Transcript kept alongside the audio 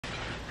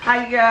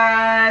Hi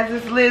guys,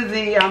 it's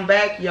Lizzy. I'm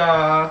back,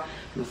 y'all. I'm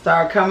gonna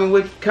start coming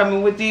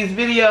with these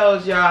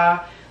videos,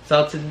 y'all.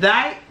 So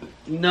tonight,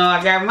 you know,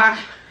 I got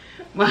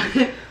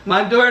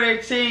my daughter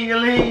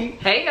Chyng.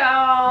 Hey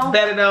y'all.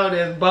 Better known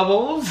as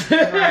Bubbles.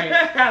 Right.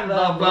 I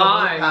love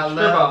Bubbles. I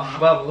love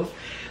Bubbles.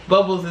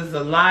 Bubbles is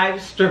a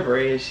live stripper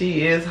and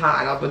she is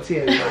hot. I'm gonna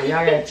tell y'all.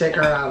 Y'all gotta check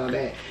her out on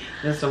that.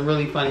 There's some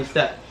really funny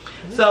stuff.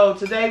 So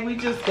today we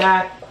just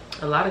got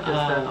a lot of good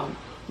stuff.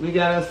 We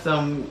got us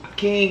some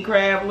king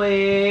crab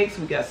legs,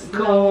 we got some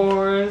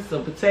corn,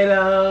 some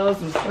potatoes,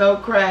 some snow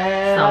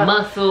crab, some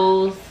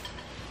mussels,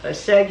 a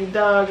shaggy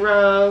dog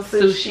roast,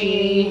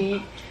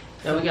 sushi,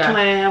 then we got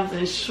clams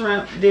and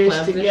shrimp dish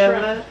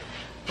together.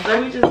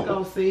 So we just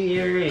gonna sit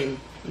here and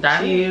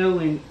chill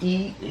and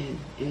eat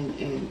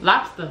and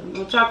lobster.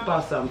 We'll talk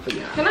about something for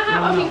y'all. Can I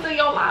have a piece of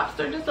your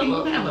lobster? Just a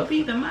little bit. Have a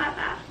piece of my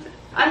lobster.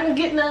 I didn't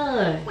get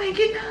none. We ain't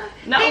get none.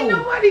 No. Ain't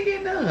nobody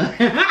get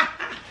none.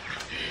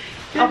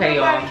 Okay,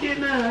 y'all.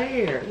 Getting her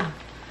hair.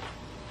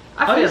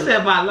 Oh, you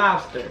said my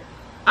lobster.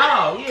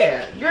 Oh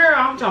yeah, girl,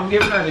 I'm talking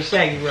giving her the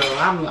shaggy roll.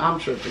 I'm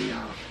tripping,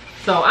 y'all.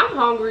 So I'm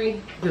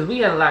hungry because we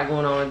had a lot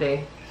going on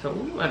today. So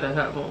we about to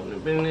hop on the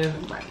business.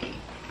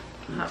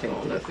 Hop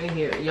on this in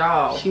here,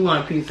 y'all. She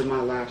want a piece of my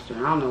lobster.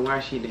 I don't know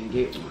why she didn't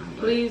get one.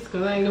 Please,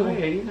 cause I ain't go gonna.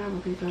 ahead, you can have a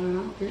piece of it. I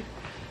don't care.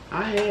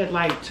 I had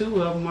like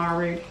 2 of them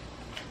already.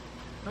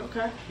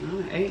 Okay.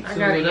 I ate I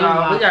got it,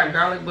 y'all. We got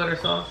garlic butter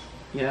sauce.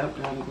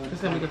 Yep, garlic butter.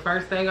 It's gonna be the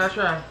first thing I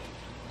try.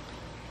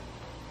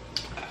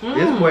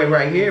 This boy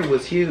right here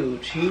was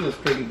huge. He was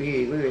pretty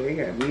big. Look at it. He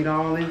got meat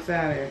all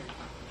inside there.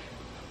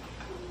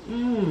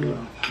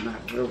 Well,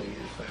 not really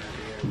inside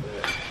there,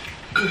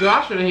 but.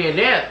 Y'all should have had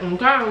that.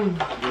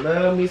 Okay.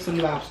 Love me some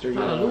lobster,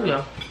 y'all.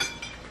 Hallelujah.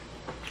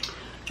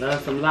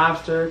 Love some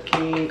lobster,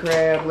 king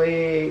crab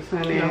legs,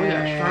 honey. Yeah, we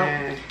got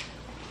shrimp.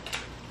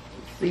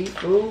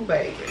 Seafood,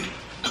 baby.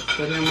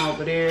 Put him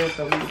over there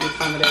so we can get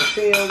some of that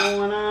tail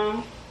going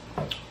on.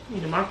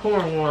 Get my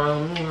corn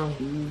warm.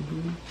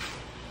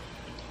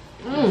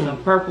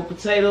 Some purple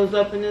potatoes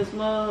up in this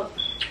mug.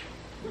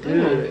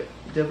 Good.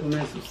 Dip them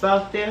in some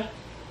sauce there.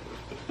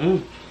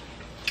 I'm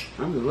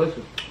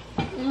delicious.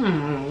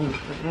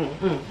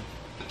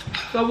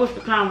 So what's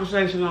the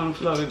conversation on the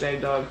floor today,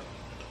 dog?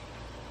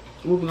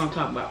 What we gonna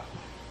talk about?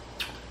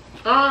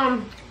 I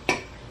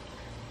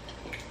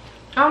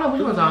don't know what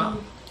you want to talk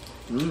about.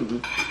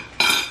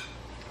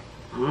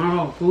 I don't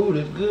know, food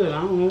is good.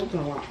 I don't know what to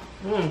talk about.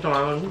 I'm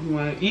talking about You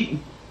ain't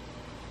eating.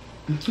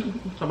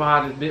 how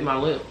I just bit my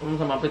lip. I'm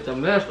talking about bit the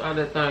mess out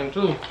of that thing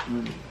too.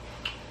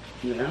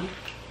 Yeah.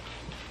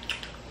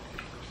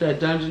 Is that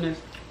Dungeness?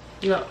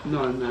 Yeah.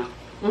 No, it's not.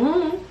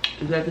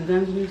 Is that the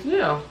Dungeness?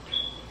 Yeah.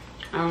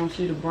 I don't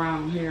see the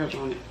brown hairs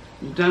on it.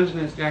 The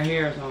Dungeness got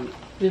hairs on it.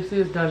 This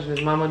is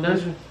Dungeness. Mama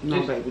Dungeness.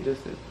 No, baby, this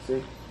is.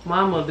 See?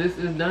 Mama, this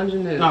is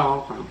Dungeness.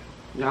 Oh, okay.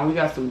 Now we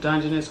got some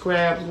Dungeness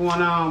crabs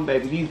going on,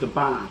 baby. These are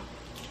bomb.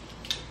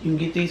 You can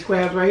get these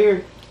crabs right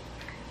here.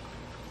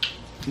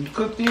 You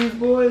cook these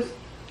boys,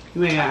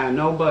 you ain't got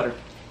no butter.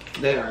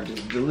 They are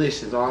just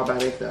delicious all by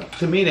themselves.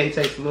 To me, they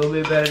taste a little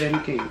bit better than the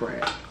king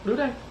crab. Do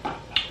they?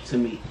 To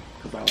me,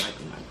 because I like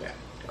them like that.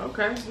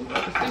 Okay.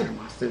 I got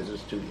my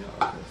scissors too,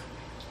 y'all.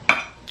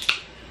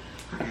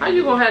 How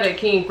you gonna have that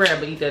king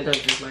crab but eat that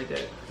Dungeness like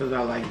that? Because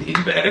I like these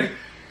better.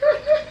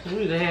 You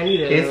need to hand me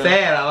that. It's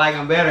sad, I like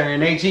them better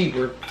and they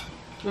cheaper.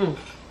 Mm.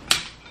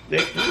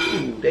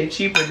 They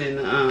cheaper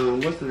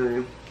than, what's the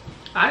name?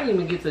 I didn't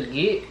even get to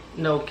get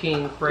no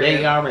king crab.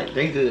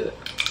 They good.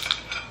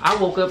 I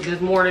woke up this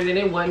morning and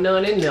it wasn't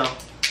none in there.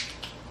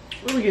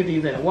 Where we get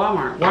these at?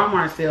 Walmart.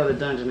 Walmart sell the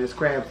Dungeness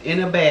crabs in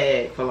a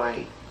bag for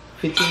like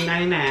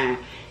 $15.99,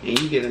 and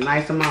you get a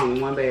nice amount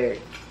in one bag.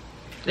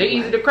 They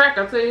easy to crack,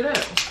 I'll tell you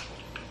that.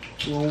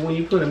 Well, when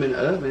you put them in the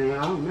oven, they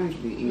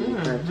automatically easy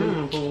to crack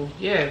too.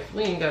 Yes,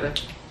 we ain't gotta.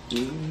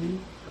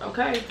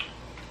 Okay.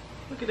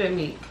 Look at that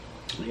meat.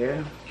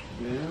 Yeah.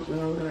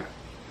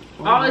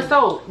 Well, oh, it's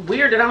so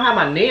weird that I don't have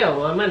my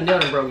nail. My nail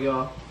done broke,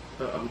 y'all.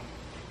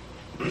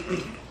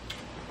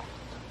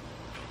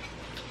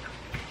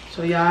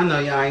 So y'all, I know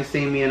y'all ain't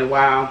seen me in a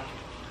while.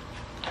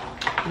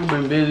 I've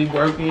been busy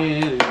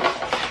working and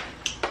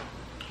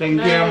taking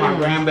care of my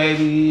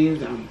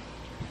grandbabies and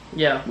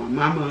my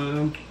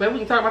mama. Maybe we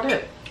can talk about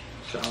that.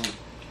 So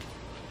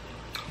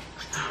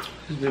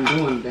she's been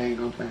doing the dang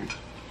old thing.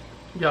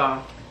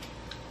 Y'all.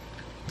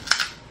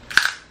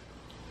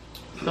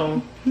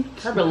 So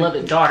her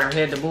beloved daughter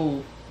had to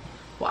move.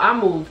 Well, I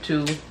moved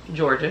to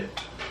Georgia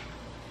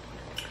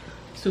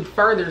to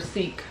further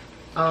seek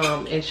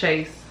and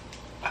chase.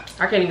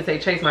 I can't even say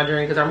chase my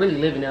dream because I'm really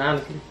living it,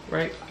 honestly,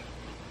 right?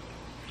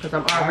 Because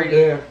I'm already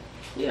there.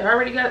 Yeah, I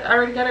already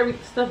got every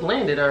stuff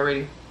landed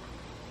already.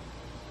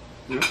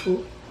 That's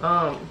cool.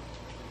 Hold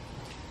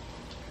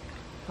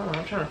on,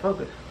 I'm trying to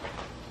focus.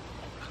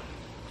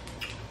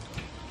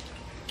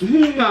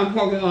 You got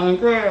focus on the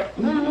crab.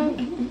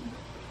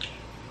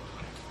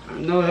 I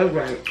know that's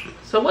right.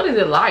 So what is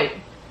it like?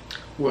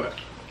 What?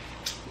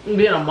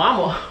 Being a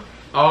mama.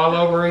 All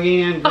over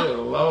again? Good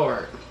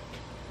Lord.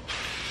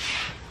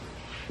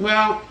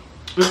 Well,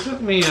 It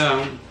took me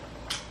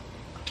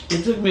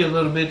a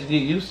little bit to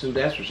get used to,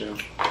 that's for sure.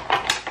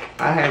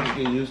 I had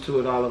to get used to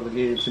it all over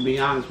again. To be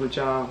honest with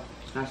y'all,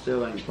 I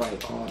still ain't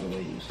quite all the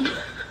way used to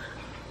it.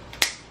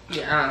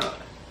 Yeah.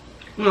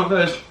 You know,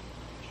 because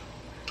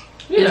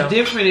it's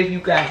different if you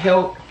got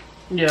help.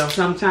 Yeah.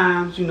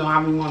 Sometimes, you know,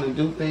 I be want to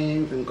do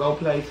things and go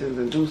places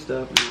and do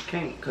stuff, and I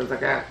can't because I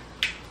got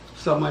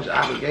so much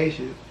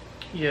obligation.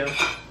 Yeah.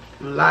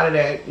 And a lot of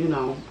that, you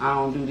know, I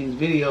don't do these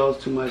videos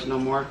too much no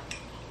more.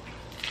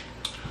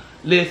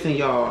 Listen,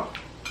 y'all,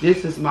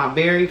 this is my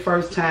very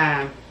first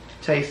time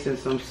tasting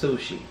some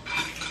sushi.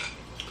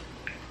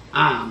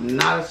 I'm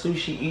not a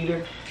sushi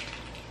eater,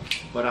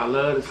 but I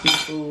love the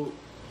seafood,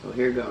 so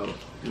here goes.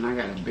 And I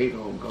got a big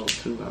old goat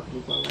too. I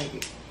hope I like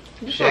it.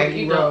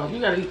 Shaggy roll. You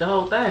gotta eat the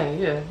whole thing,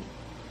 yeah.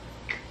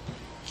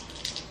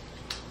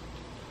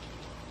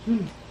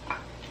 You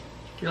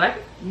like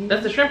it?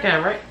 That's the shrimp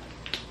can, right?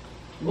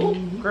 Ooh,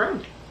 girl.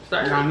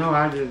 Sorry. I know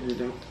I just did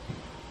that.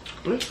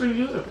 It's pretty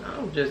good.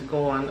 I'm just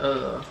going,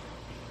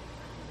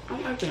 I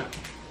like that.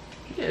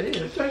 yeah, it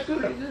is. It tastes good.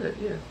 Pretty good,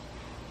 yeah.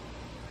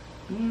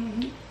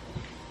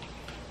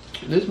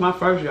 This is my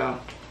first, y'all.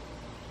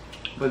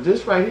 But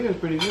this right here is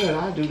pretty good.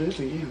 I'll do this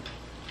again.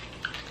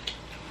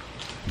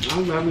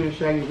 I'm loving the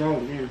shaggy roll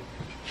again.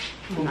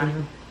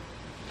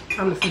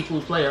 I'm the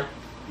seafood player.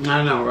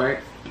 I know, right?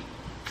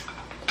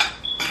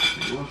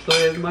 I don't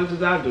say as much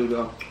as I do,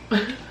 though.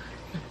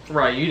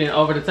 Right, you didn't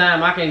over the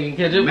time. I can't even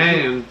catch it.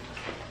 Man,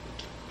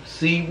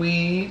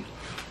 seaweed,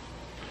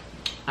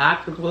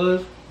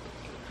 octopus.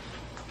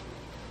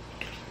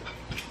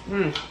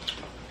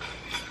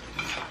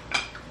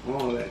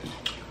 All that.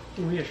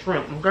 We a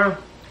shrimp, okay?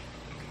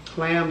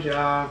 Clams,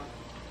 y'all.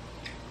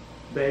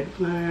 Baby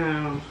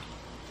clams.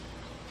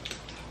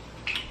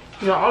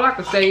 You know, all I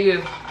can say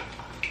is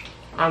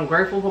I'm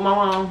grateful for my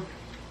mom.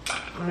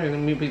 I'm gonna give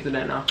me a piece of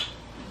that now.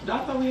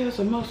 I thought we had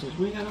some mussels.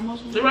 We ain't got no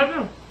mussels? See right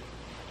there.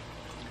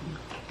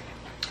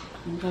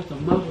 We got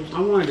some mussels. I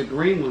wanted the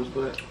green ones,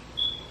 but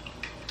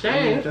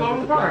Dang, it's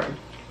falling apart.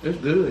 It's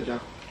good,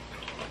 y'all.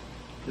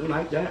 You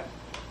like that?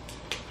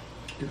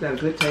 It's got a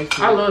good taste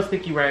to it. I love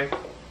sticky rice.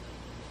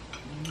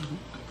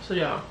 So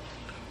y'all.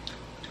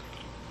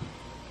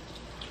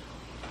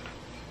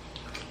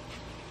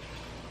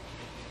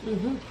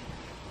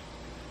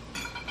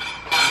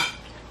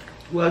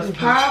 What's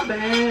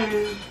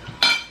poppin'?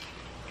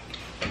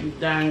 You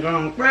dang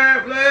gone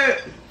crab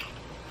leg.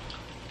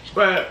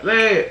 Crab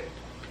leg.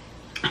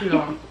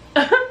 Yeah.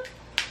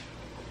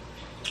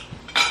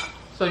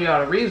 So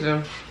y'all, the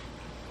reason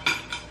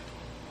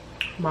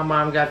my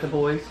mom got the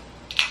boys,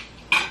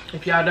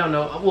 if y'all don't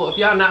know, well, if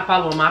y'all not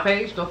following my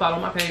page, go follow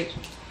my page.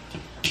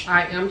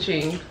 I am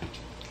Chyng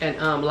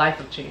and Life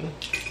of Chyng.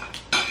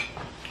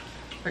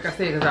 Like I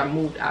said, because I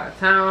moved out of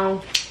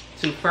town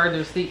to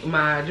further seek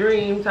my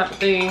dream type of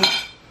thing,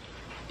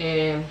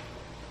 and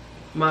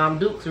Mom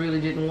Dukes really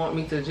didn't want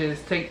me to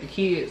just take the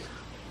kids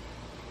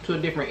to a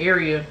different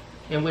area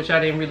in which I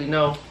didn't really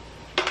know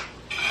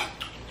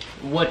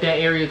what that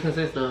area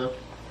consists of.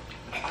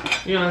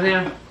 You know what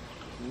I'm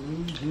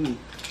saying?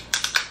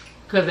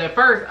 Because at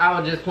first I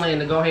was just planning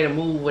to go ahead and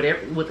move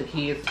with the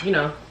kids, you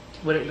know,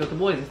 with the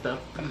boys and stuff.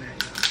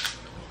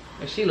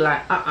 And she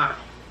like,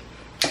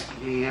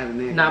 Ain't having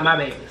that. not my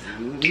babies.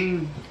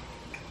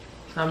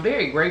 So I'm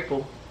very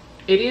grateful.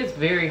 It is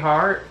very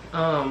hard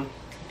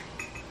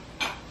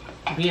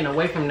being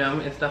away from them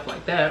and stuff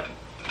like that,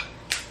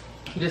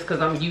 just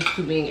because I'm used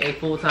to being a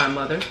full-time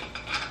mother.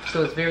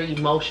 So it's very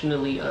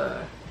emotionally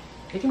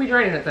it can be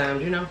draining at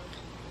times, you know,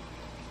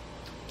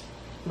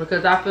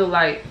 because I feel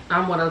like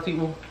I'm one of those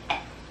people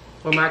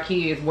where my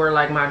kids were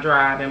like my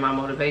drive and my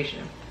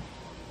motivation.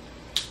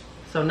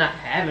 So not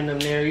having them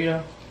there, you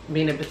know,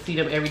 being able to see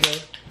them every day,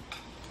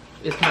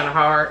 it's kind of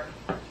hard,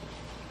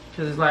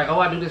 because it's like, oh,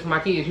 I do this for my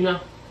kids, you know.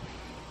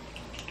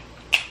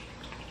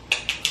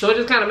 So it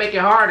just kind of make it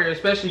harder,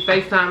 especially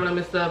FaceTiming them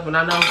and stuff. And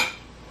I know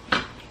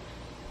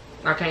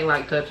I can't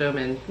like touch them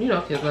and, you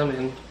know, kiss them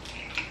and,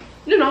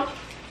 you know.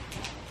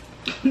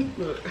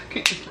 Look, I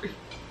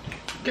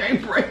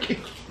can't break it.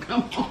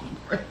 Come on,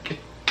 break it.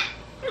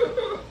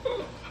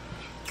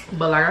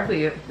 But like I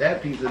said,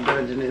 that piece of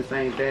dungeness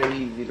ain't that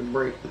easy to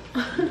break.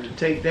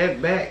 Take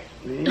that back.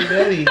 It ain't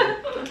that easy.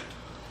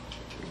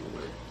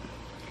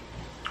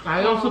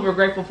 I am super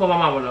grateful for my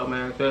mama though,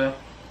 man. Cause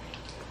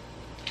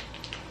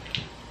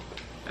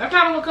that's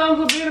kind of what comes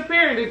with being a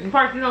parent. The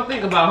part you don't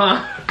think about,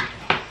 huh?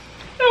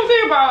 You don't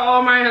think about,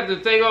 oh, I might have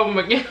to take over them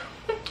again.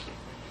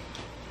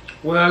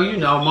 Well, you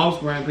know, most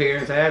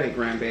grandparents have their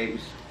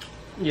grandbabies.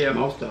 Yeah.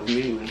 Most of them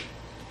anyway.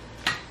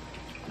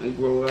 They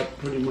grow up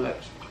pretty much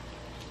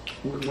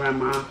with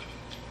grandma.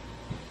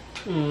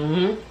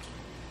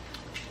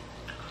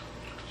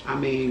 I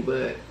mean,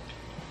 but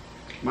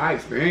my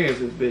experience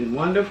has been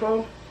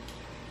wonderful.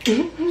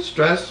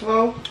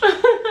 Stressful.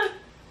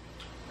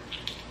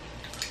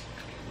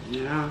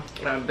 Yeah.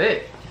 I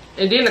bet.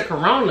 And then the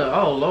corona,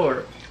 oh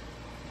Lord.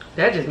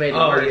 That just made it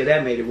worse. Oh yeah,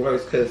 that made it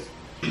worse, because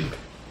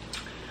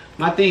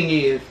my thing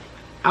is,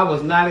 I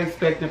was not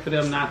expecting for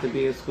them not to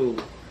be in school.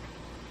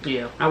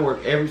 Yeah. I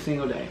work every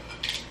single day.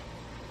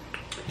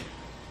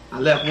 I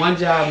left one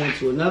job, went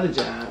to another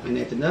job, and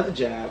at the other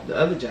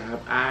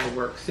job, I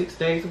work 6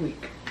 days a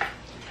week.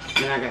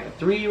 And I got a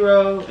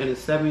 3-year-old and a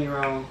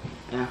 7-year-old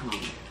at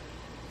home.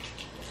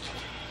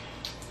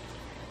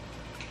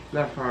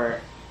 That's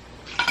hard.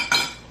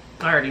 I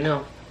already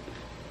know.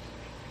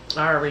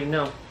 I already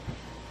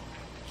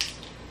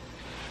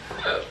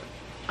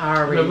I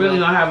really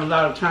don't have a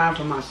lot of time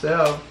for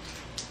myself.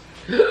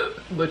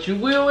 But you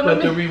will in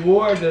But the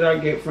reward that I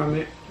get from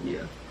it,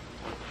 yeah.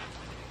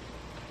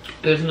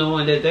 is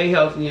knowing that they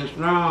healthy and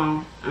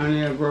strong and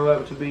they'll grow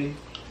up to be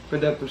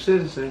productive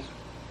citizens.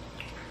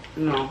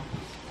 You know.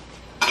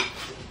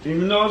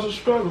 Even though it's a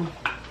struggle.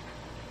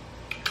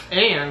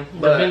 And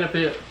But- the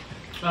benefit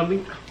of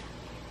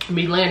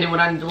me landing when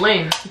I need to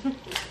land.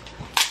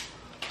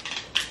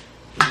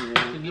 Yeah.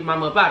 To get my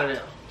up out of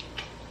there.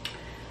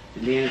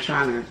 And then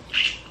trying to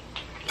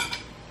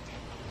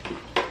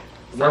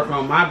work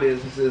on my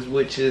businesses,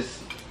 which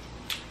is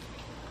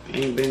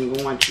ain't been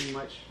going too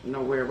much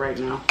nowhere right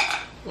now.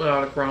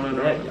 Well, the corona.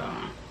 That,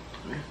 y'all,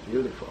 that's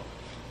beautiful.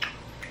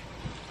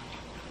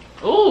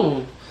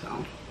 Ooh,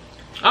 So,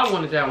 I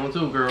wanted that one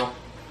too, girl.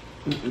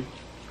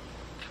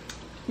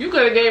 You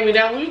could have gave me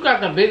that one. You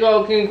got the big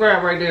old king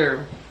crab right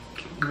there.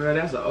 girl,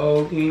 that's an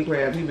old king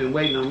crab. He been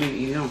waiting on me to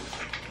eat him.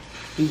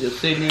 He just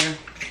sitting there.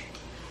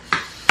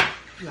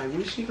 Like,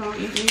 when she gonna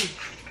eat me?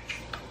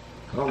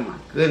 Oh my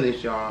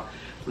goodness, y'all.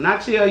 When I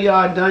tell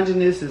y'all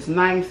Dungeness is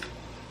nice,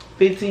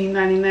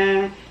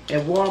 $15.99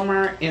 at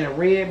Walmart in a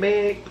red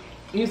bag.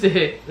 You said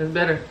it's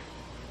better.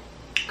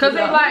 Cause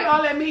they Look like at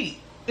all that meat.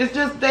 It's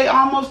just they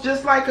almost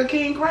just like a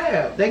king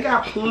crab. They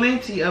got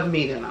plenty of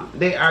meat in them.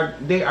 They are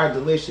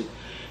delicious.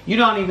 You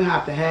don't even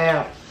have to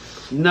have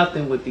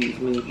nothing with these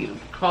when you eat them.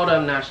 Hold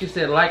up now. She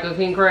said like a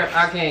king crab.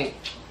 I can't.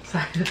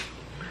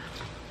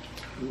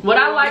 What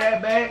I like,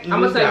 that back, I'm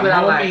gonna say what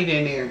I like. Meat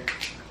in there.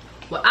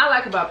 What I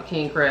like about the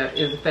king crab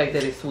is the fact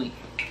that it's sweet.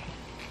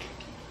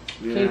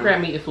 Yeah. King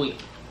crab meat is sweet.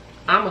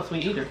 I'm a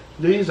sweet eater.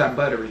 These are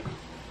buttery.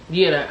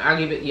 Yeah, I'll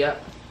give it.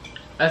 Yep,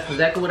 that's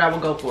exactly what I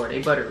would go for.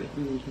 They buttery.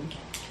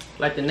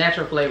 Like the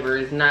natural flavor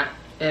is not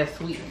as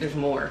sweet. It's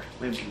more.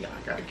 Maybe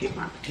I gotta get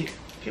my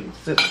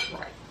scissors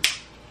right.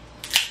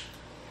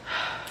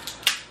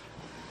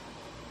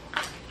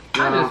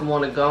 I just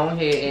want to go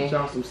ahead and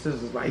Y'all some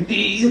scissors like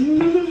these.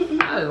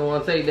 I just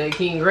want to take that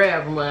king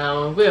crab from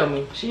around. Feel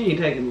me? She ain't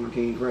taking no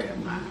king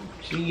crab, man.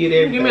 She get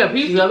everything. Give me a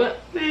piece of it.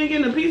 They ain't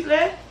getting a piece of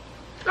that.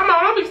 Come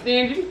on, don't be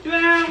stingy. You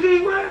ain't have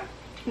king crab?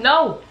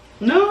 No,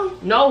 No.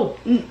 no,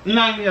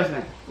 Not even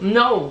yesterday.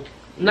 no.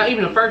 Not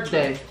even the first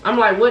day. I'm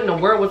like, what in the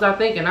world was I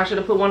thinking? I should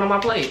have put one on my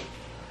plate.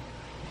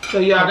 So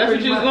y'all, That's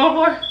what you was going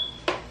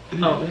for?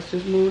 No, let's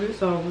just move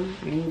this over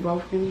and you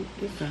both can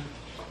get some.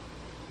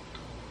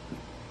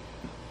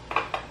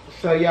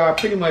 So y'all,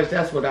 pretty much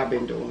that's what I've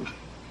been doing.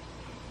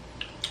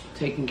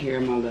 Taking care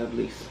of my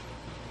lovelies.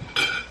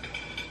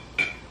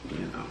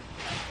 You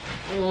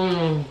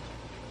know.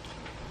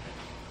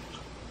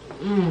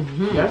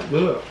 That's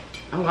good.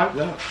 I like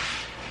that.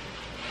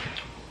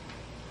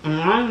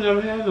 And I ain't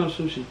never had no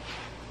sushi.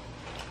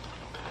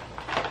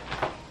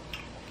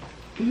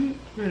 You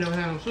never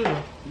had no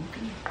sushi.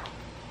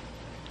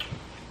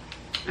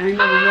 I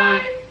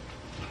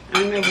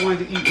ain't never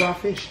wanted to eat raw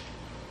fish.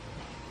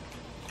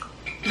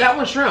 That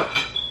was shrimp.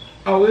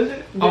 Oh, is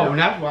it? Yeah. Oh,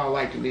 that's why I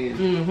like it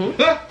then.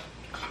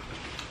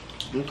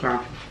 Okay.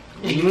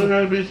 You know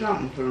that'd be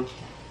something, so.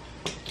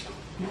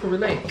 You can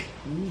relate.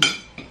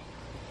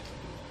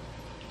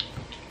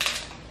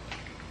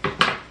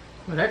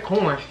 Well, that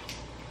corn.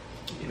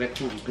 Yeah, that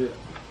corn's good.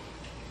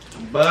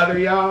 Some butter,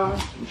 y'all.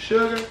 Some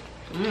sugar.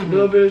 A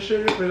little bit of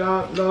sugar for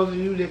those of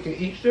you that can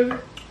eat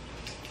sugar.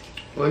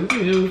 Well, you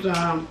can use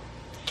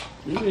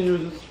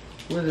this,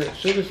 what is it,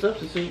 sugar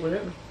substitute,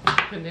 whatever.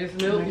 Condensed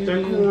milk. Make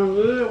that corn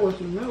good with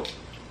some milk.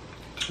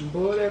 And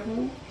boil that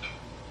corn.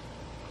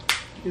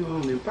 You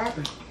on there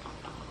popping.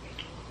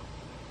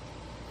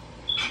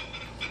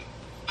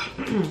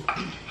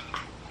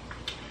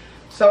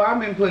 So I've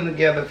been putting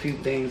together a few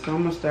things. So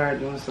I'm gonna start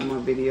doing some more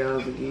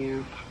videos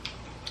again.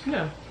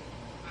 Yeah.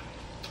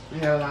 I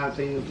had a lot of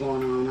things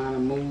going on. I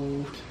done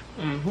moved.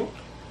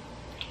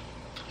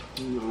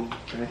 You know,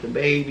 got the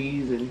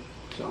babies and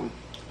so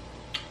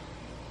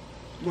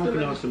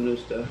working on some new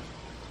stuff.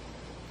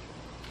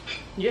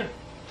 Yeah.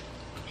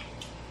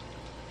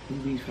 You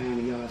be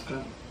finding y'all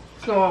stuff.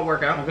 It's gonna all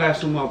work I out. got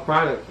some more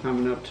product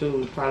coming up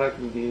too, product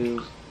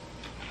reviews.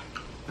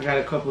 I got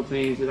a couple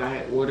things that I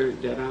had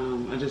ordered that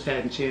I just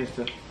hadn't a chance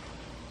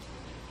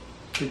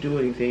to do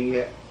anything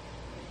yet.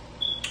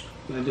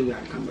 But I do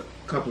got a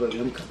couple of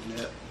them coming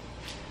up.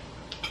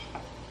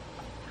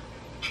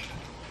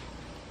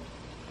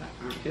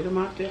 I'll get them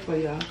out there for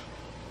y'all.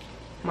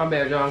 My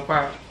bad, y'all. I'm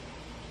quiet.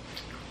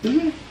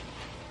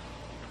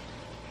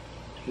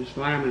 Just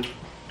slamming.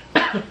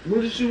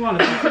 What did you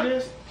want, a piece of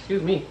this?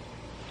 Excuse me.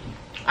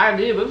 I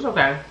did, but it's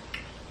okay.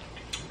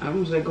 I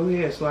was like, go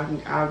ahead, so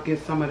I'll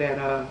get some of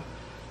that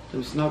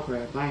some snow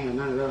crabs. I ain't had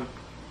none of those.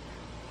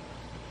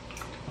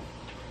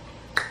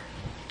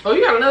 Oh,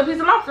 you got another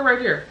piece of lobster right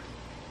there.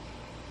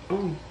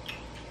 Oh.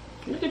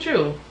 Look at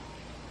you.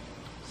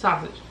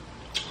 Sausage.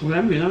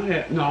 Let me know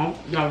that. No.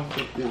 No.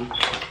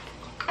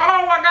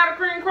 Oh, I got a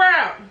cream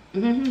crab.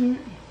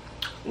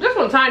 This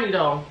one's tiny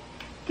though.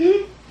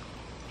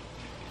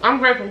 I'm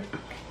grateful.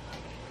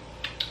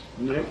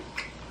 Yep.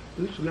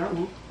 This is that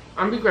one.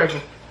 I'm be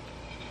grateful.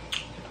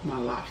 My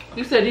lobster.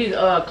 You said these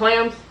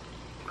clams?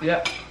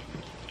 Yep.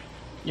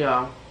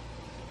 Yeah.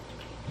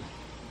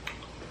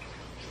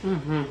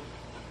 Mm-hmm.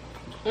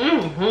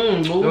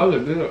 Mm-hmm. Those are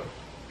good.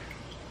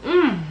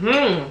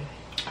 Mm-hmm.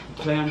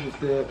 Clams is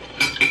good.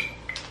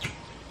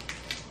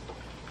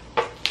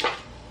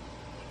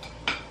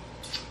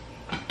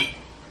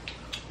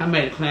 I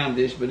made a clam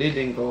dish, but it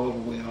didn't go over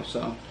well,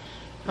 so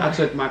I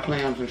took my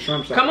clams and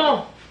shrimps out. Come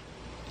on.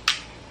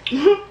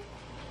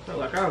 Felt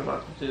like I was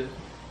about to just.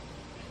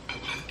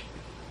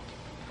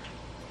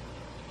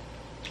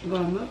 Go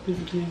on up, piece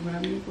of king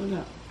crab. What's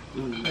up?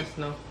 That's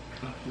no.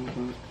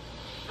 Okay.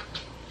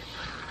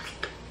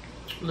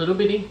 Little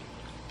bitty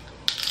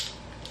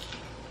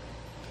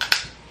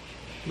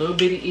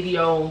itty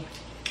old.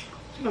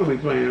 She gonna be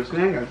playing. So I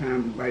ain't got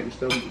time to bite and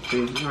stuff with my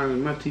teeth.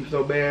 My teeth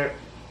so bad.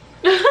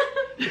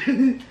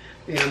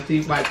 Damn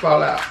teeth might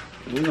fall out.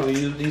 We're gonna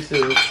use these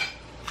scissors.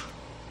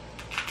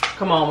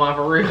 Come on, Mom,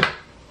 for real.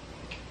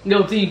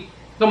 No teeth.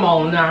 Come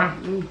on now.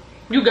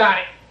 You got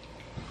it.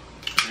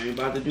 I ain't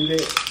about to do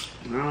that.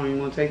 I don't even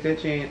want to take that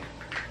chance.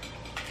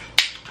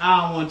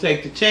 I don't want to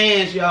take the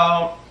chance,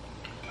 y'all.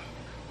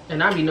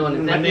 And I be knowing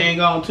My exactly. dang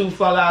on tooth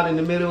fall out in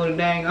the middle of the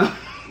dang on.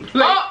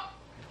 Oh!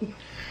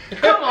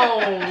 Come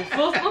on,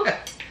 sister.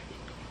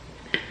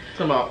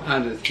 Come on.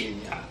 I'm just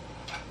kidding, y'all.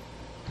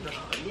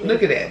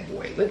 Look at that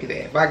boy. Look at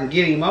that. If I can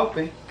get him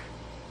open,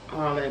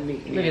 all that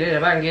meat. Look at that.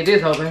 If I can get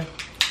this open.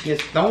 His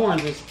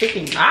thorns are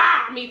sticking.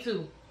 Ah, me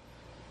too.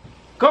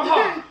 Go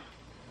hard.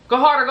 Go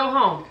hard or go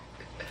home.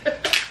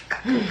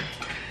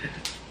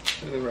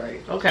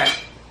 Right. Okay.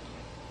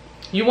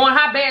 You want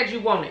how bad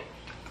you want it?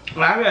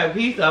 Well, I got a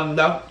piece of them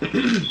though.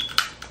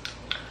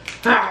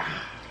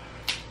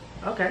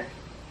 Okay.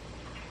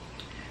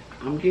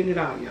 I'm getting it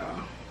out,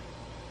 y'all.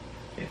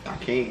 If I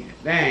can.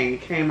 Dang,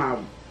 it came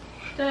out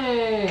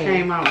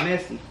Dang.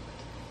 messy.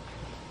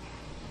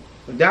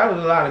 But that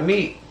was a lot of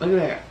meat. Look at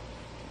that.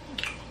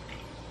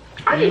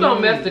 How you gonna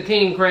mess the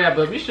king crab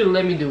up? You should have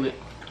let me do it.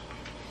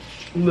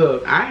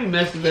 Look, I ain't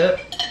messed it up.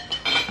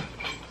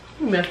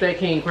 You messed that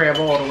king crab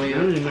all the way I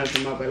up. didn't mess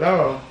him up at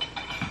all.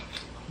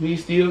 We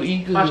still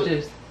eat good. Watch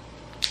this.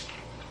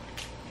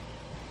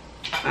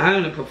 I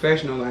ain't a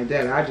professional like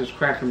that. I just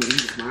crack them and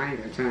eat them. I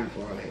ain't got time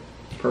for all that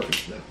perfect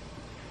stuff.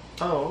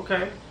 Oh,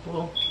 okay.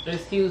 Well,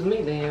 excuse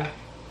me then.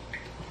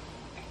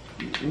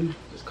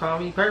 Just call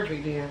me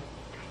perfect then.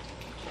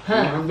 No,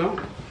 I don't.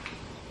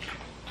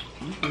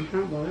 I'm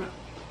trying about that.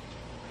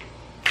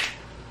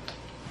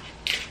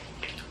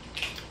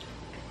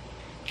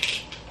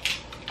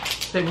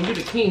 Say when you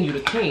the king, you the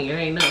king. It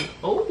ain't nothing.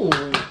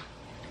 Oh,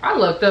 I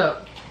looked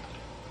up.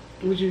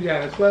 What you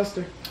got, a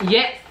cluster?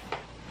 Yes.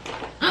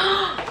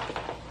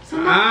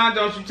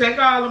 Don't you take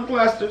all them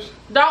clusters.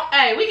 Don't.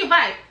 Hey, we can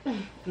fight.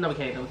 No, we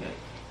can't. No, we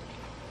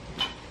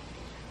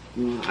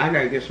can't. I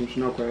gotta get some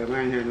snow crab. I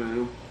ain't had none of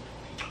them.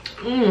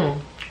 Mmm.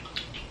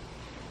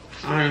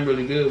 I ain't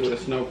really good with a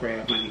snow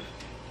crab, honey.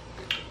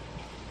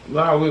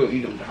 But I will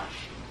eat them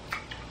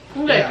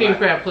though. Look at that king like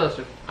crab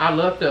cluster. I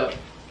looked up.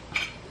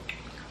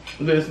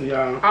 Listen,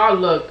 y'all. I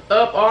looked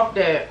up off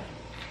that.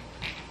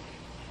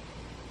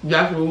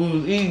 That's what we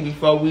was eating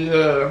before we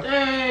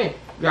Dang.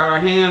 got our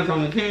hands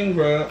on the king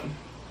crab.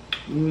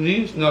 We was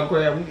eating snow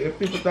crab.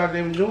 People thought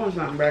they was doing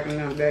something back in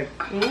that day.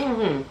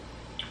 Mm-hmm.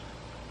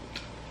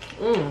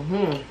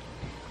 Mm-hmm.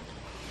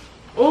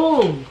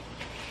 Ooh.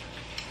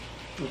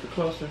 With the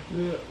cluster.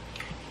 Yeah.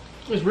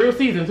 It's real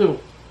season too.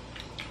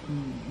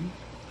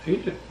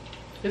 Eat it.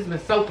 It's been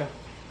soaking.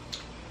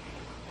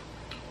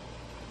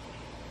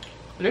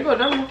 There go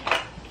another one.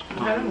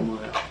 I don't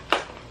want that.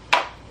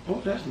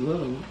 Oh, that's a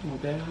little one. I don't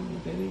want that. I don't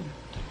want that either.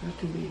 That's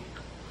too big.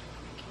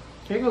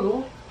 Here you go,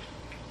 go.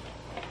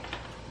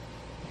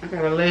 I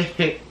got a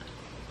leg.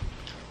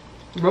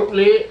 Rope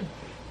leg.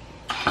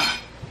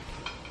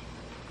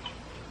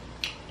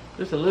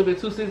 Just a little bit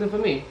too seasoned for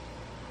me.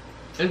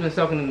 It's been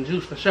soaking in the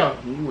juice for sure.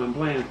 You weren't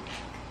playing.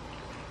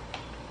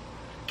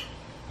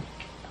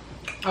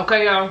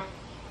 Okay, y'all.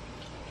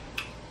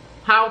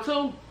 How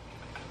to?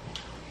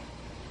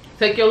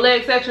 Take your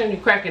leg section, you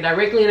crack it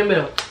directly in the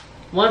middle.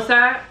 One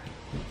side,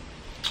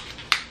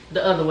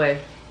 the other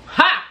way.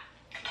 Ha!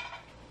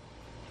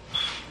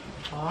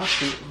 Oh,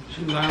 shoot.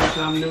 She learned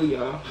something new,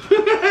 y'all.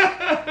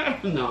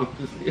 No,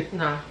 just kidding.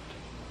 Nah.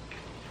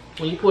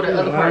 When you pull the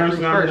other part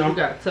through first, you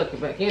gotta tuck it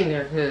back in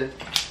there because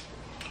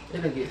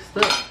it'll get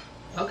stuck.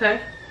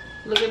 Okay.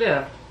 Look at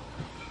that.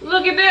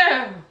 Look at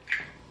that.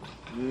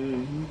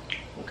 Mm-hmm.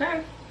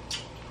 Okay.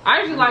 I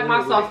usually like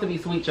my sauce to be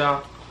sweet,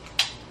 y'all.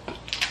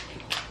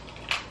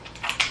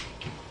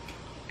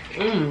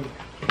 Mmm.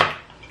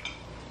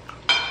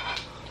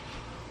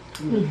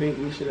 I think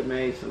we should have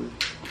made some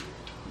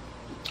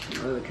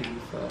other kind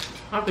of sauce.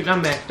 I think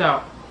I'm maxed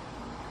out.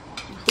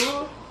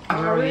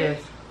 Oh,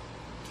 yes.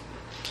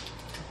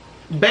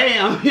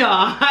 Bam,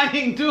 y'all. I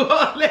didn't do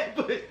all that,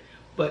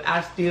 but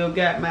I still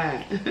got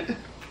mine.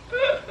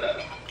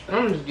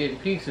 I'm just getting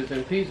pieces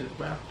and pieces,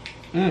 bro.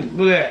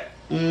 Look at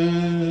that.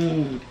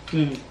 I'm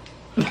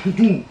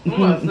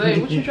gonna say,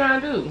 what you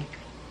trying to do?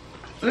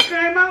 It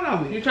came out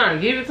on me. You trying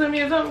to give it to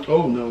me or something?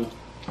 Oh no.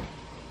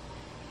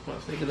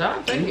 Let's see, cause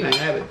I'll take You it. can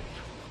have it.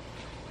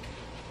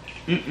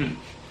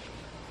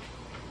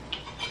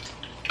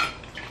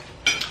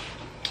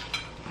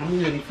 I'm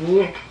really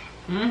full.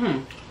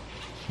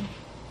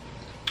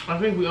 I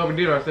think we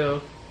overdid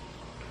ourselves.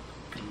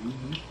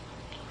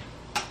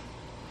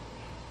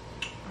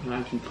 I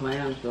like some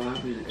clams, so I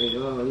really ate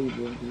all these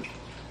boys.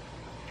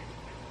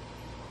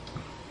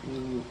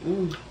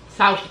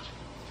 Sauce.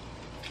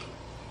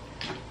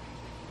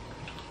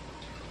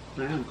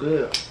 Man,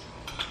 good.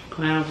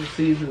 Clams are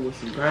seasoned with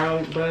some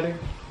garlic butter.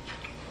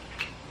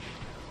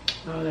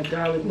 All that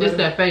garlic butter. Just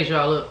that face,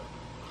 y'all. Look.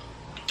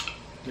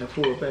 That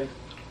full face.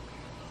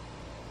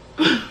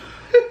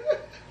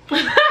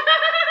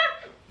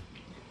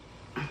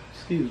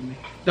 Excuse me.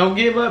 Don't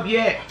give up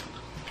yet.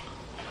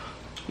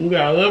 We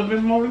got a little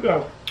bit more to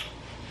go.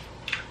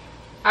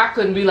 I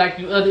couldn't be like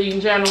you other eating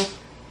channels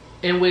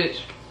in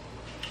which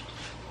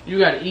you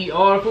gotta eat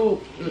all the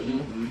food.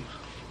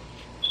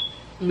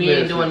 Me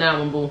ain't doing that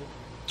one, boo.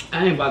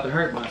 I ain't about to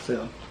hurt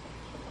myself.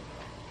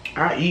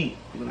 I eat,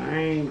 but I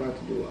ain't about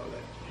to do all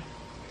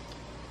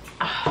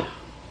that.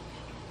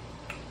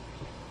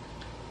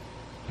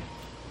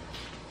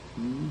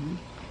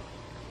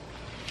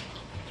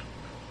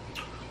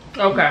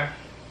 Okay.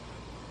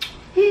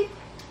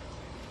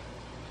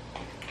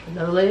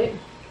 Another leg.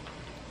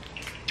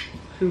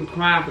 She was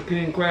crying for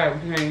king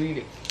crab. She can't eat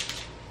it.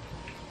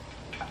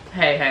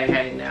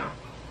 Hey, now.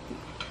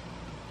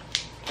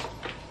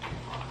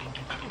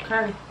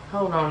 Okay,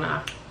 hold on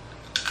now.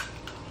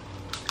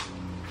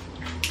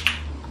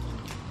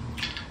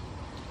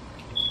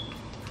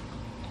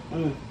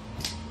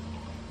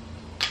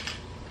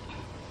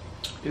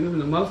 Even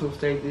the mussels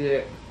stay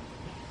good.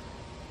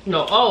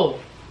 No, oh,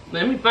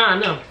 let me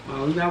find them.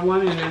 Oh, we got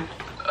one in there.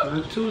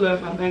 There's two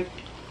left, I think.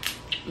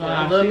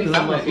 I love me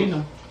some mussels.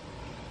 mussels.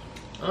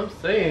 I'm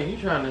saying, you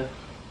trying to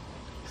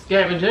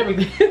scavenge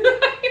everything.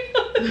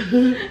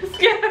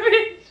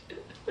 Scavenge.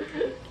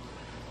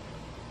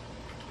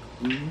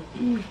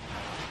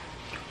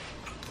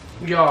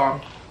 Y'all.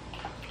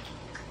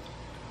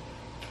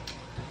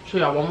 Show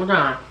y'all one more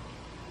time.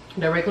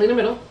 Directly in the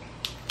middle.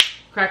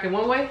 Crack it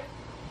one way.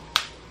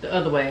 The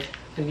other way.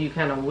 And you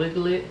kind of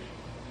wiggle it.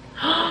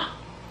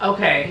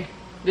 Okay.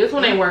 This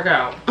one ain't work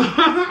out.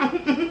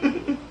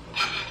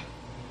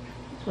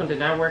 This one did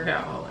not work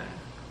out all that.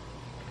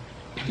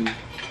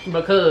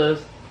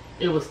 Because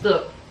it was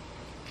stuck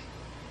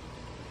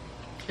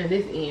in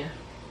this end.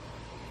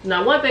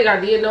 Now one thing I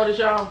did notice,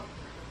 y'all,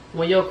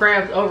 when your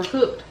crab's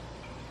overcooked,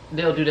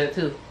 they'll do that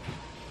too.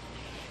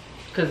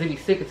 Cause it be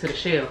sticking to the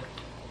shell.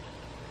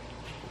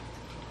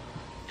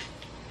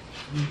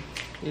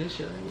 Yeah, this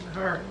shit ain't even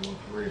hard anymore,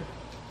 for real.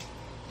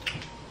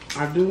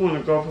 I do want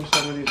to go for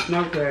some of these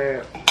snow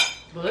crabs.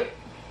 But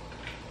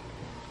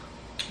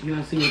You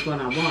want to see which one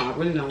I want. I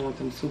really don't want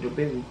them super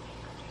big ones.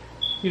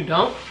 you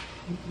don't?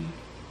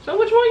 So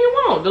which one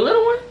you want? The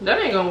little one? That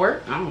ain't gonna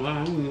work. I don't know.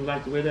 I don't even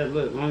like the way that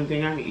looks. The only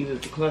thing I can eat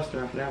is the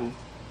cluster after that one.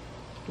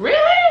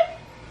 Really?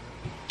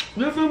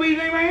 This what we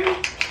think right here?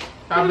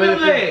 I Look at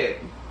bet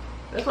that.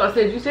 that's what I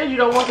said. You said you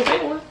don't want the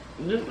big one.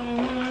 This don't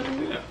want to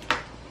do that.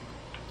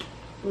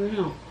 What the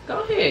hell?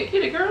 Go ahead,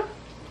 get it, girl.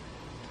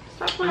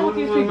 Stop playing with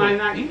these I people. might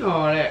not eat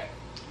all that.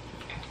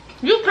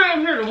 You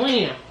came here to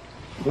win.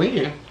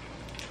 When?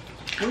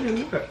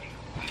 Look at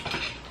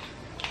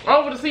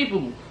Over the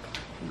seafood.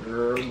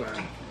 girl,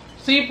 bye.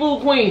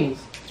 Seafood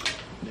queens.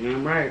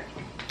 Damn right.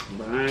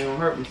 But I ain't gonna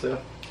hurt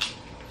myself.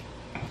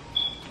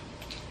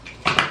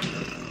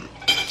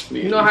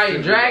 You know how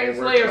you dragon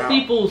slayer,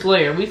 seafood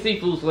slayer. We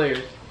seafood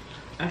slayers.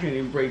 I can't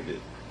even break this.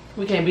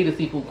 We can't be the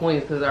seafood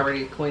queens because I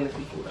already queen of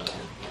seafood out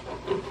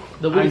here.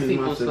 The we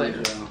seafood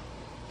slayer.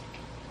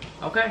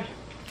 Okay.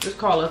 Just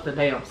call us the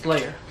damn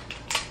slayer.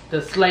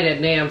 To slay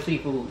that damn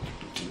seafood.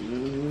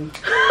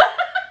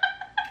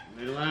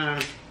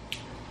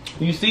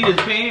 You see this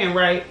pan,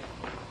 right?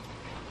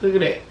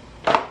 Look at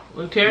that.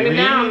 We're tearing it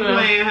down now.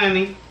 Playing,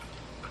 honey.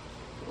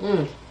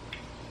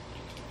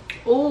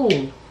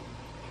 Ooh.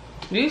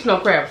 These snow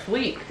crabs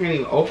sweet. Can't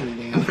even open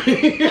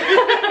it,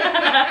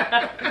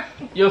 damn.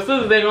 Your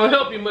sisters ain't gonna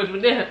help you much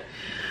with that.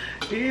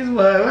 These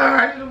was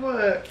hard as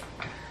what?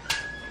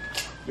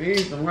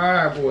 These some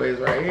hard boys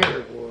right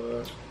here,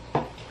 boy.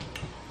 That's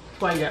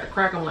why you gotta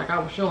crack them like I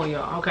was showing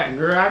y'all. Okay.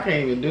 Girl, I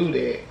can't even do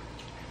that.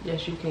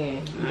 Yes, you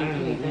can. You can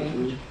do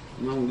anything.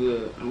 I'm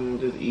good. I'm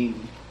just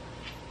eating.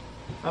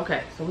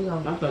 Okay, so we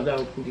gonna. I thought that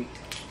was pretty.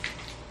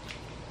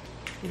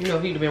 You know,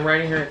 he'd have been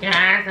right in here.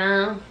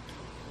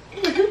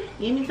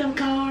 Give me some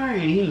corn.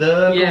 He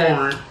loves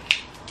corn.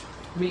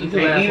 We eat You the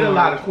can't last eat one. a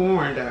lot of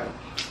corn, though.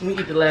 We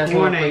eat the last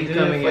Corn one. ain't You good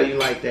come in for here. you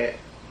like that.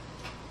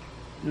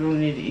 You don't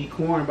need to eat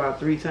corn about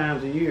 3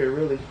 times a year,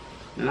 really.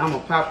 And I'm a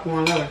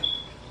popcorn lover.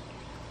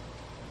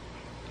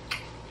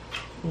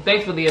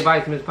 Thanks for the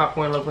advice, Miss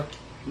Popcorn Lover.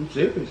 I'm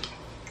serious.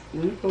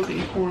 You ain't supposed to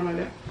eat corn like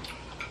that.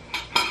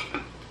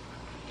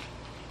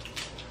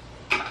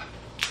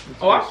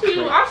 Oh, I see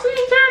you. I see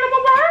you tearing them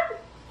apart.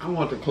 I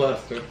want the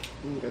cluster.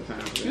 I ain't got time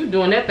for that. You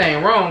doing that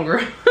thing wrong,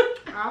 girl.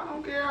 I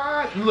don't care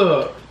how I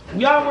look.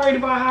 Y'all worried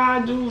about how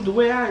I do the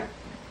way I...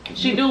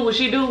 She do what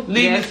she do.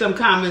 Leave me some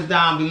comments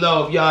down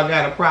below if y'all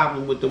got a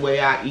problem with the way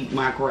I eat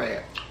my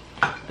crab.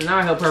 And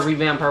I'll help her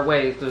revamp her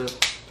ways, cause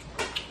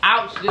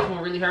ouch, this one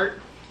really hurt.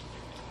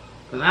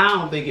 Cause I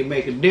don't think it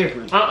make a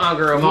difference. Girl.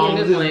 As long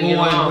as it's going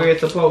where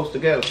it's supposed to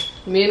go.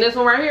 Me and this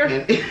one right here.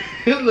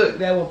 And look,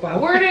 that one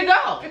probably... Where'd it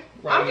go?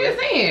 Right I'm here. just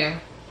saying.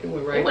 It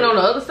went right It went on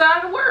the other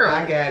side of the world.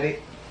 I got it.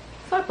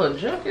 What type of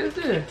junk is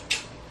this?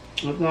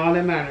 That's all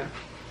that matters.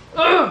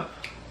 Ugh.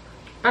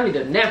 I need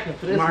a napkin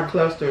for this My one.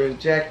 cluster is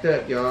jacked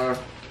up, y'all.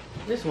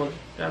 This one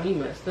got me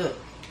messed up.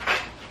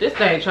 This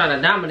thing trying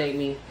to dominate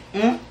me.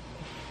 Mm?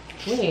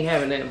 We ain't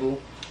having that, boo.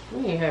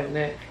 We ain't having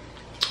that.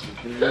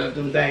 Use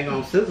them dang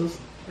on scissors.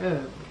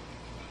 Ugh.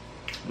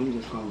 I'm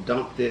just gonna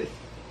dump this.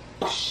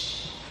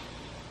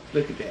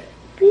 Look at that.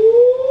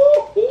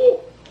 Ooh, ooh.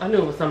 I knew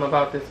it was something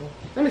about this one.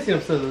 Let me see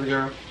them scissors,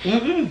 girl.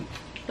 Mm-mm.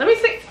 Let me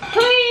see,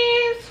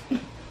 please.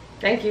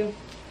 Thank you.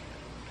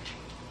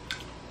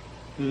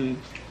 Mm.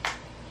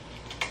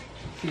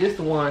 See, this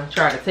the one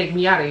trying to take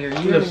me out of here.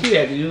 You Look, know? she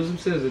had to use some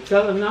scissors.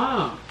 Tell her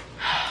no.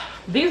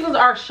 These ones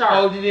are sharp.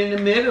 Hold it in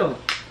the middle.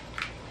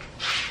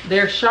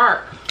 They're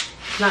sharp.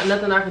 Not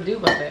nothing I can do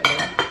about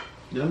that,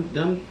 man.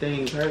 Them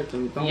things hurt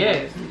them.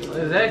 Yes,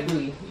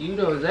 exactly. You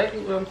know exactly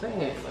what I'm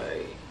saying.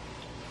 Like,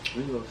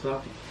 We go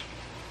salty.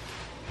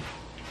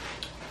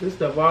 This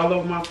stuff all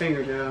over my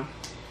fingers, y'all.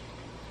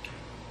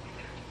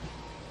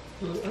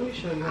 let me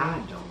show you.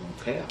 I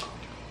don't care.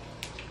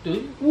 Do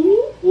you?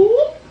 Woo, woo.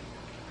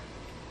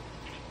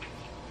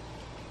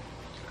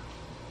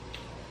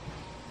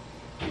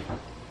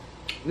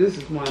 This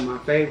is one of my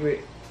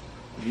favorite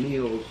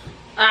meals.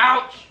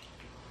 Ouch!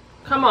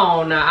 Come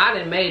on now, I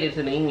done made it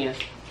to the end.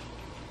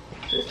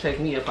 Just take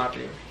me up out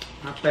there.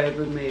 My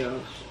favorite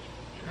meals.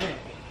 Dang.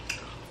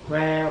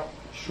 Crab,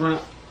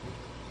 shrimp,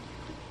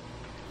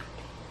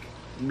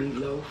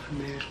 meatloaf,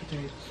 mashed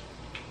potatoes,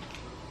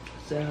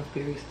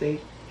 Salisbury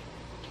steak,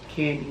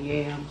 candy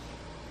yams,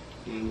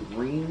 and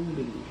green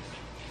beans.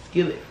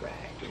 Skillet fried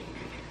green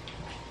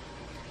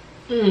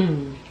beans.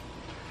 Mmm.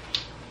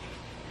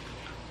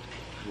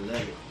 I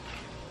love it.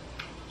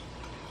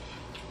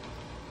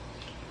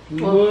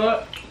 Well-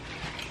 What?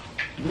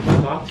 It's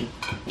salty.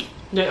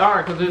 They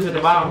are, because this is the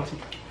bottom.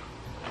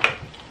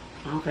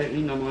 I can't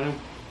eat no more of them.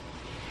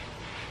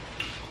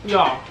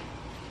 Y'all,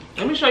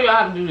 let me show y'all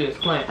how to do this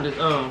plant. This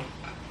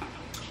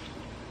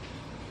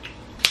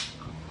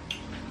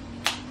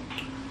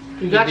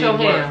You got your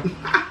hand.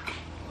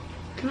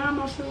 Can I have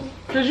my scissors?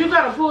 Cause you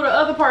gotta pull the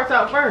other parts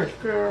out first.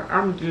 Girl,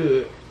 I'm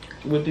good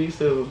with these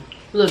scissors.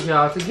 Look,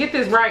 y'all, to get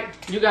this right,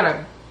 you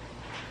gotta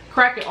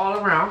crack it all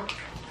around.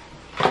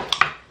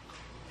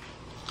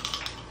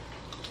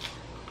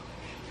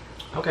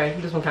 Okay,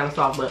 this one kind of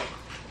soft, but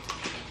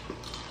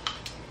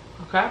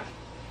okay.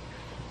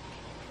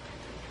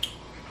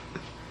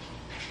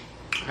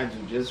 I do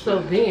just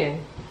So fine.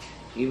 then,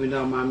 Even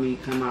though my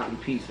meat come out in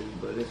pieces,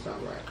 but it's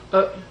alright.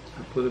 I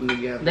put them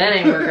together. that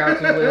ain't work out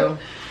too well.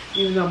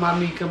 Even though my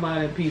meat come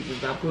out in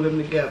pieces, I put them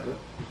together,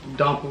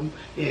 dump them,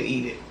 and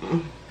eat it.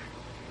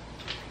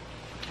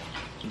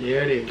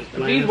 There it is. If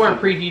these weren't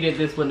preheated,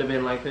 this wouldn't have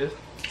been like this.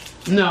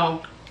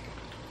 No,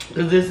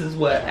 because this is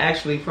what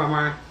actually from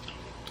our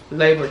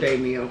Labor Day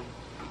meal.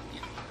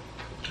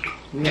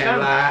 We had a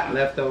lot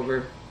left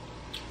over,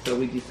 so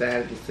we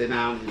decided to sit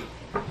down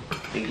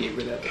and get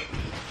rid of it.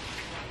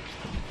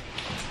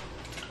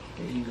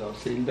 There you go,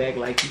 sitting back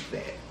like you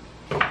said.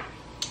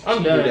 I'm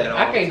She done. do that all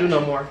I can't the do no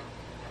time. more.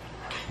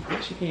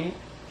 Yes, you can.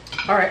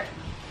 All right.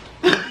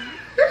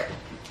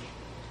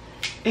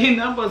 Ain't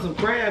nothing but some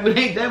crab. It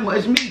ain't that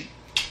much meat.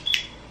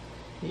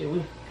 Yeah,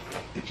 we.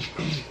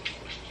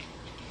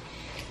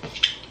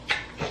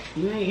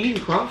 You ain't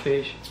eating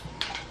crawfish.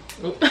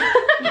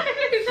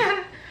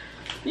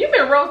 You've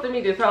been roasting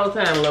me this whole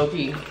time, low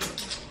key.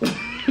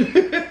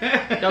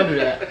 Don't do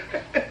that.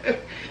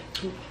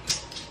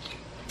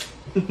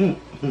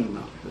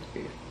 No, that's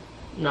good.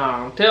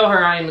 No, tell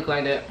her I ain't look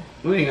like that.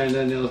 We ain't got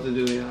nothing else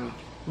to do, y'all.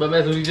 But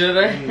mess with each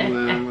other.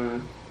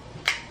 Man.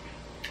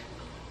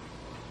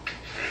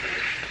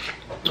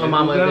 My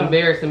mama is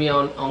embarrassing me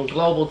on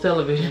global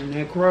television, And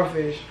that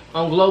crawfish,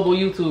 on global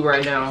YouTube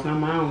right now.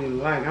 something I don't even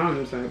like. I don't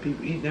even say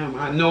people eat them.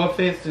 No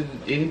offense to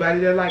anybody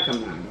that like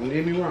them now. Don't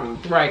get me wrong.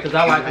 Right, because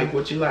I like You them.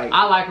 what you like.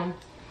 I like them.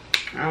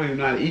 I don't even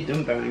know how to eat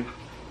them things.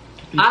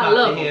 You I chop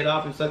love the head them.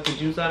 off and suck the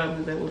juice out of them.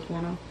 Is that what's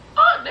going on?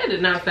 Oh, that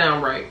did not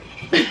sound right.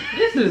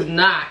 This is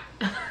not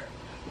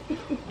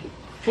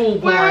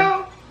food porn.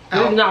 Well,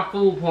 This is not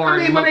food porn. I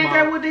mean, but ain't mukbang.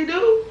 that what they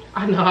do?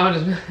 I know. I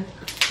just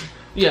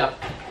yeah.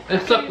 They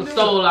suck the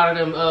soul out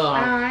of them.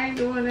 I ain't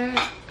doing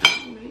that.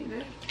 I don't eat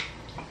that.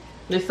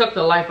 They suck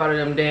the life out of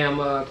them damn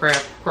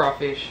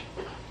crawfish.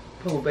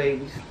 Poor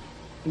babies.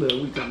 Look,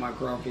 we talking about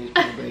crawfish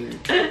too, baby.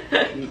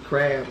 These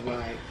crabs,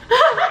 like,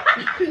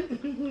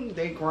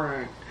 they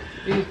crying.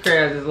 These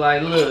crabs is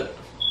like, look,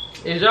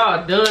 is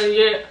y'all done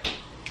yet?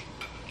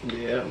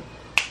 Yeah.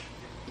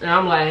 And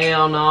I'm like,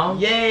 hell no.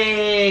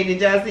 Yay!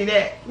 Did y'all see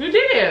that? You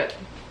did.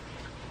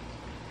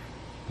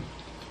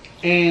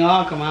 Ain't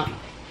all come out.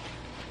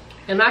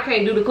 And I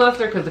can't do the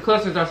cluster because the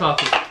clusters are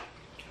salty.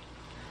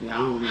 Yeah, I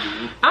don't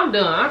know. I'm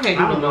done. I can't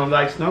do I don't no more.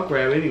 like snow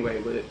crab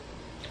anyway, but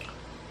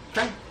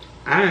Okay.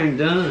 I ain't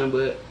done,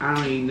 but I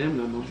don't eat them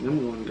no more. Them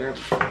going in the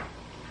garbage.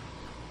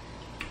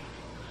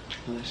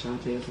 Unless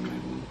Shantae somebody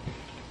want.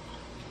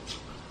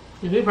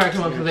 You probably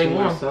come up because they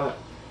warm. Salt.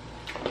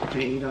 Can't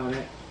eat all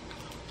that.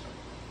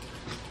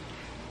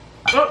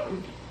 Oh,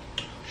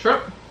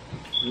 shrimp.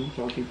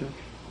 So I'll keep them.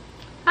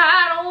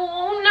 I don't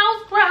want no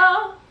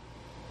scrub.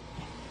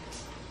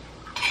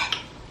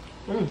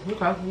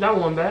 Okay, that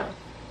one bad.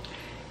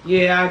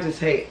 Yeah, I just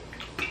hate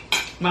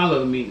my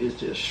little meat is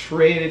just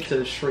shredded to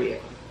the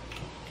shred.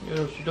 You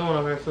know what you're doing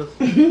over there,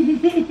 sister.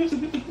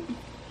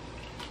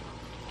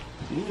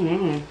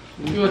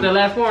 You want that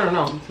last one or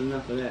no? That's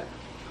enough of that.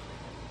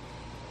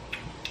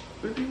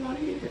 If you want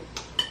to eat it.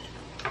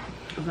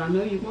 Because I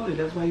know you want it,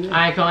 that's why you asked.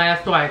 I ain't gonna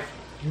ask twice.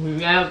 If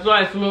you ask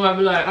twice, somebody might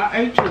be like, I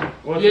ate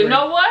you. you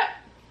know what?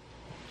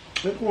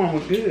 That one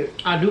was good.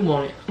 I do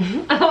want it.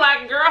 I'm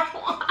like,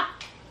 girl,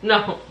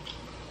 no.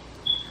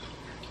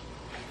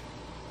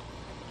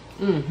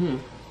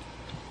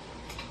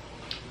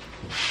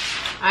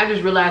 I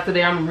just realized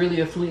today I'm really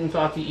a sweet and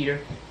salty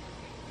eater.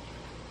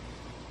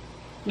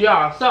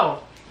 Y'all,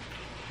 so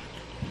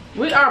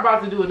we are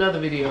about to do another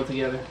video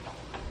together.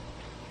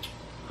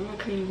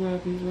 Okay, well,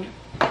 people.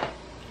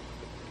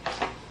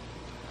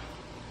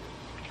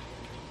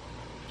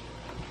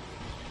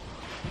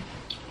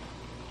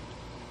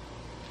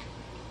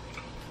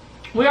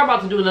 We are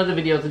about to do another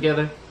video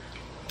together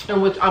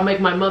in which I'll make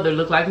my mother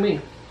look like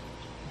me.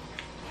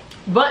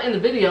 But in the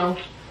video,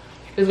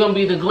 it's gonna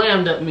be the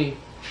glammed up me.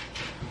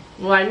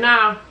 Right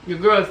now, your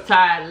girl's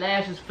tired,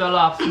 lashes fell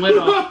off, sweat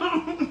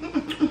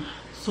off.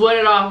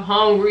 Sweated off,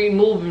 hungry,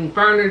 moving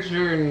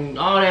furniture and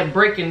all that,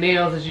 breaking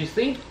nails as you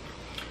see.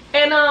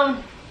 And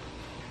I'm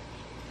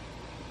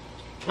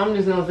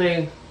just gonna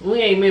say, we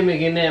ain't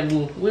mimicking that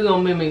move. We're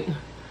gonna mimic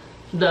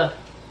the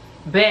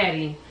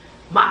baddie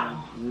model.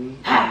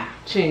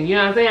 Chyng, you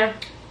know what I'm saying?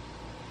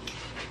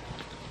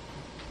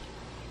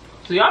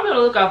 So y'all better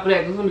look out for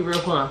that, 'cause it's gonna be real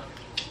fun.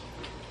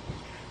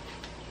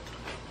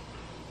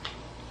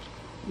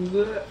 You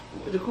good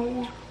with the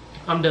corn?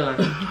 I'm done.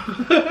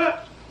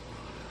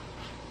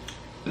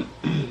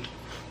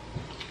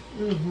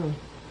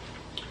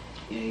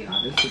 Yeah,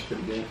 this is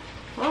pretty good.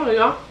 Oh,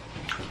 y'all.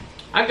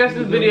 I guess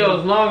this video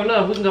is long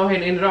enough. We can go ahead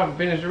and end it off and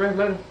finish the rest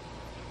later.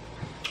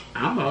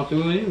 I'm all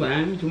through anyway. I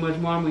ain't too much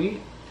more I'm gonna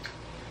eat.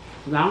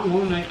 'Cause I don't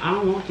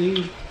want to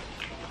eat.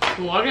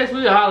 Well, I guess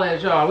we can holler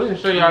at y'all. We can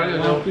show y'all this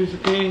One though. piece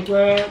of king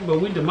crab, but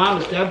we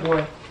demolished that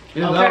boy.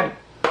 It's Okay. over.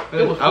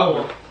 It was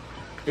over. full.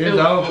 It's was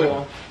over.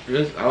 full.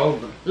 It's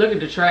over. Look at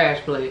the trash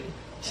plate.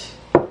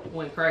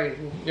 Went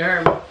crazy. You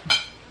heard me?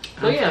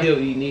 So I'm yeah. still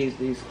eating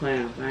these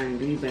clams.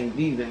 These ain't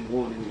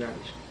going in the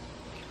garbage.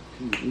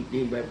 Eat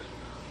these, baby.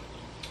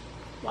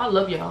 Well, I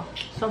love y'all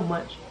so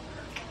much.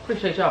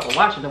 Appreciate y'all for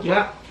watching them.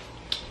 Yeah.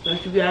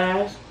 Thank you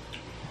guys.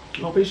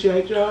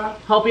 Appreciate y'all.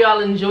 Hope y'all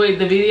enjoyed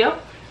the video.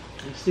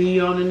 And see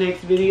you on the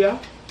next video.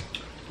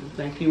 And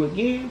thank you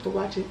again for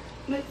watching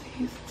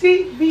Lizzy's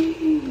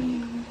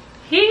TV.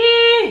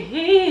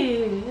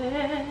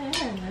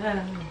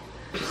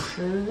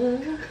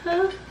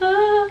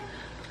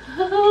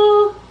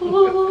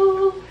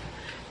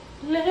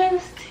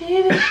 Let's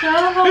TV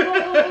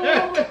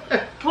show.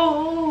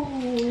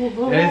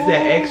 That's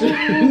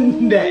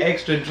that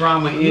extra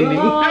drama ending.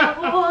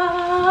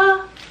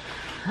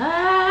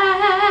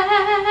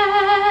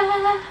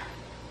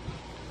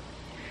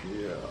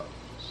 Yeah,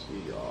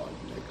 see y'all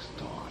next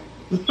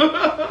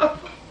time.